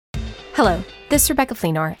Hello, this is Rebecca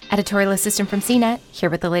Fleenor, editorial assistant from CNET, here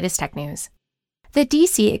with the latest tech news. The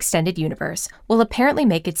DC Extended Universe will apparently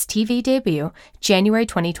make its TV debut January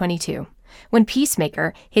 2022, when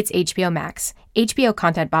Peacemaker hits HBO Max, HBO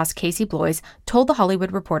content boss Casey Bloys told The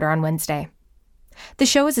Hollywood Reporter on Wednesday. The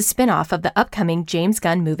show is a spinoff of the upcoming James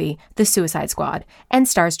Gunn movie, The Suicide Squad, and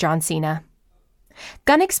stars John Cena.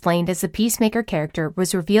 Gunn explained as the Peacemaker character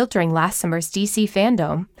was revealed during last summer's DC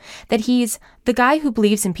Fandom that he's the guy who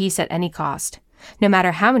believes in peace at any cost, no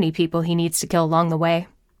matter how many people he needs to kill along the way.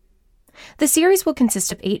 The series will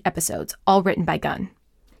consist of 8 episodes, all written by Gunn.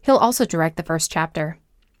 He'll also direct the first chapter.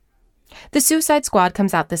 The Suicide Squad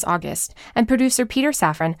comes out this August, and producer Peter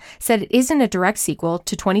Safran said it isn't a direct sequel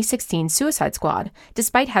to 2016's Suicide Squad,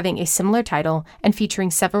 despite having a similar title and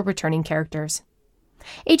featuring several returning characters.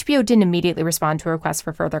 HBO didn't immediately respond to a request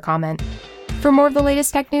for further comment. For more of the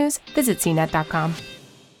latest tech news, visit cnet.com.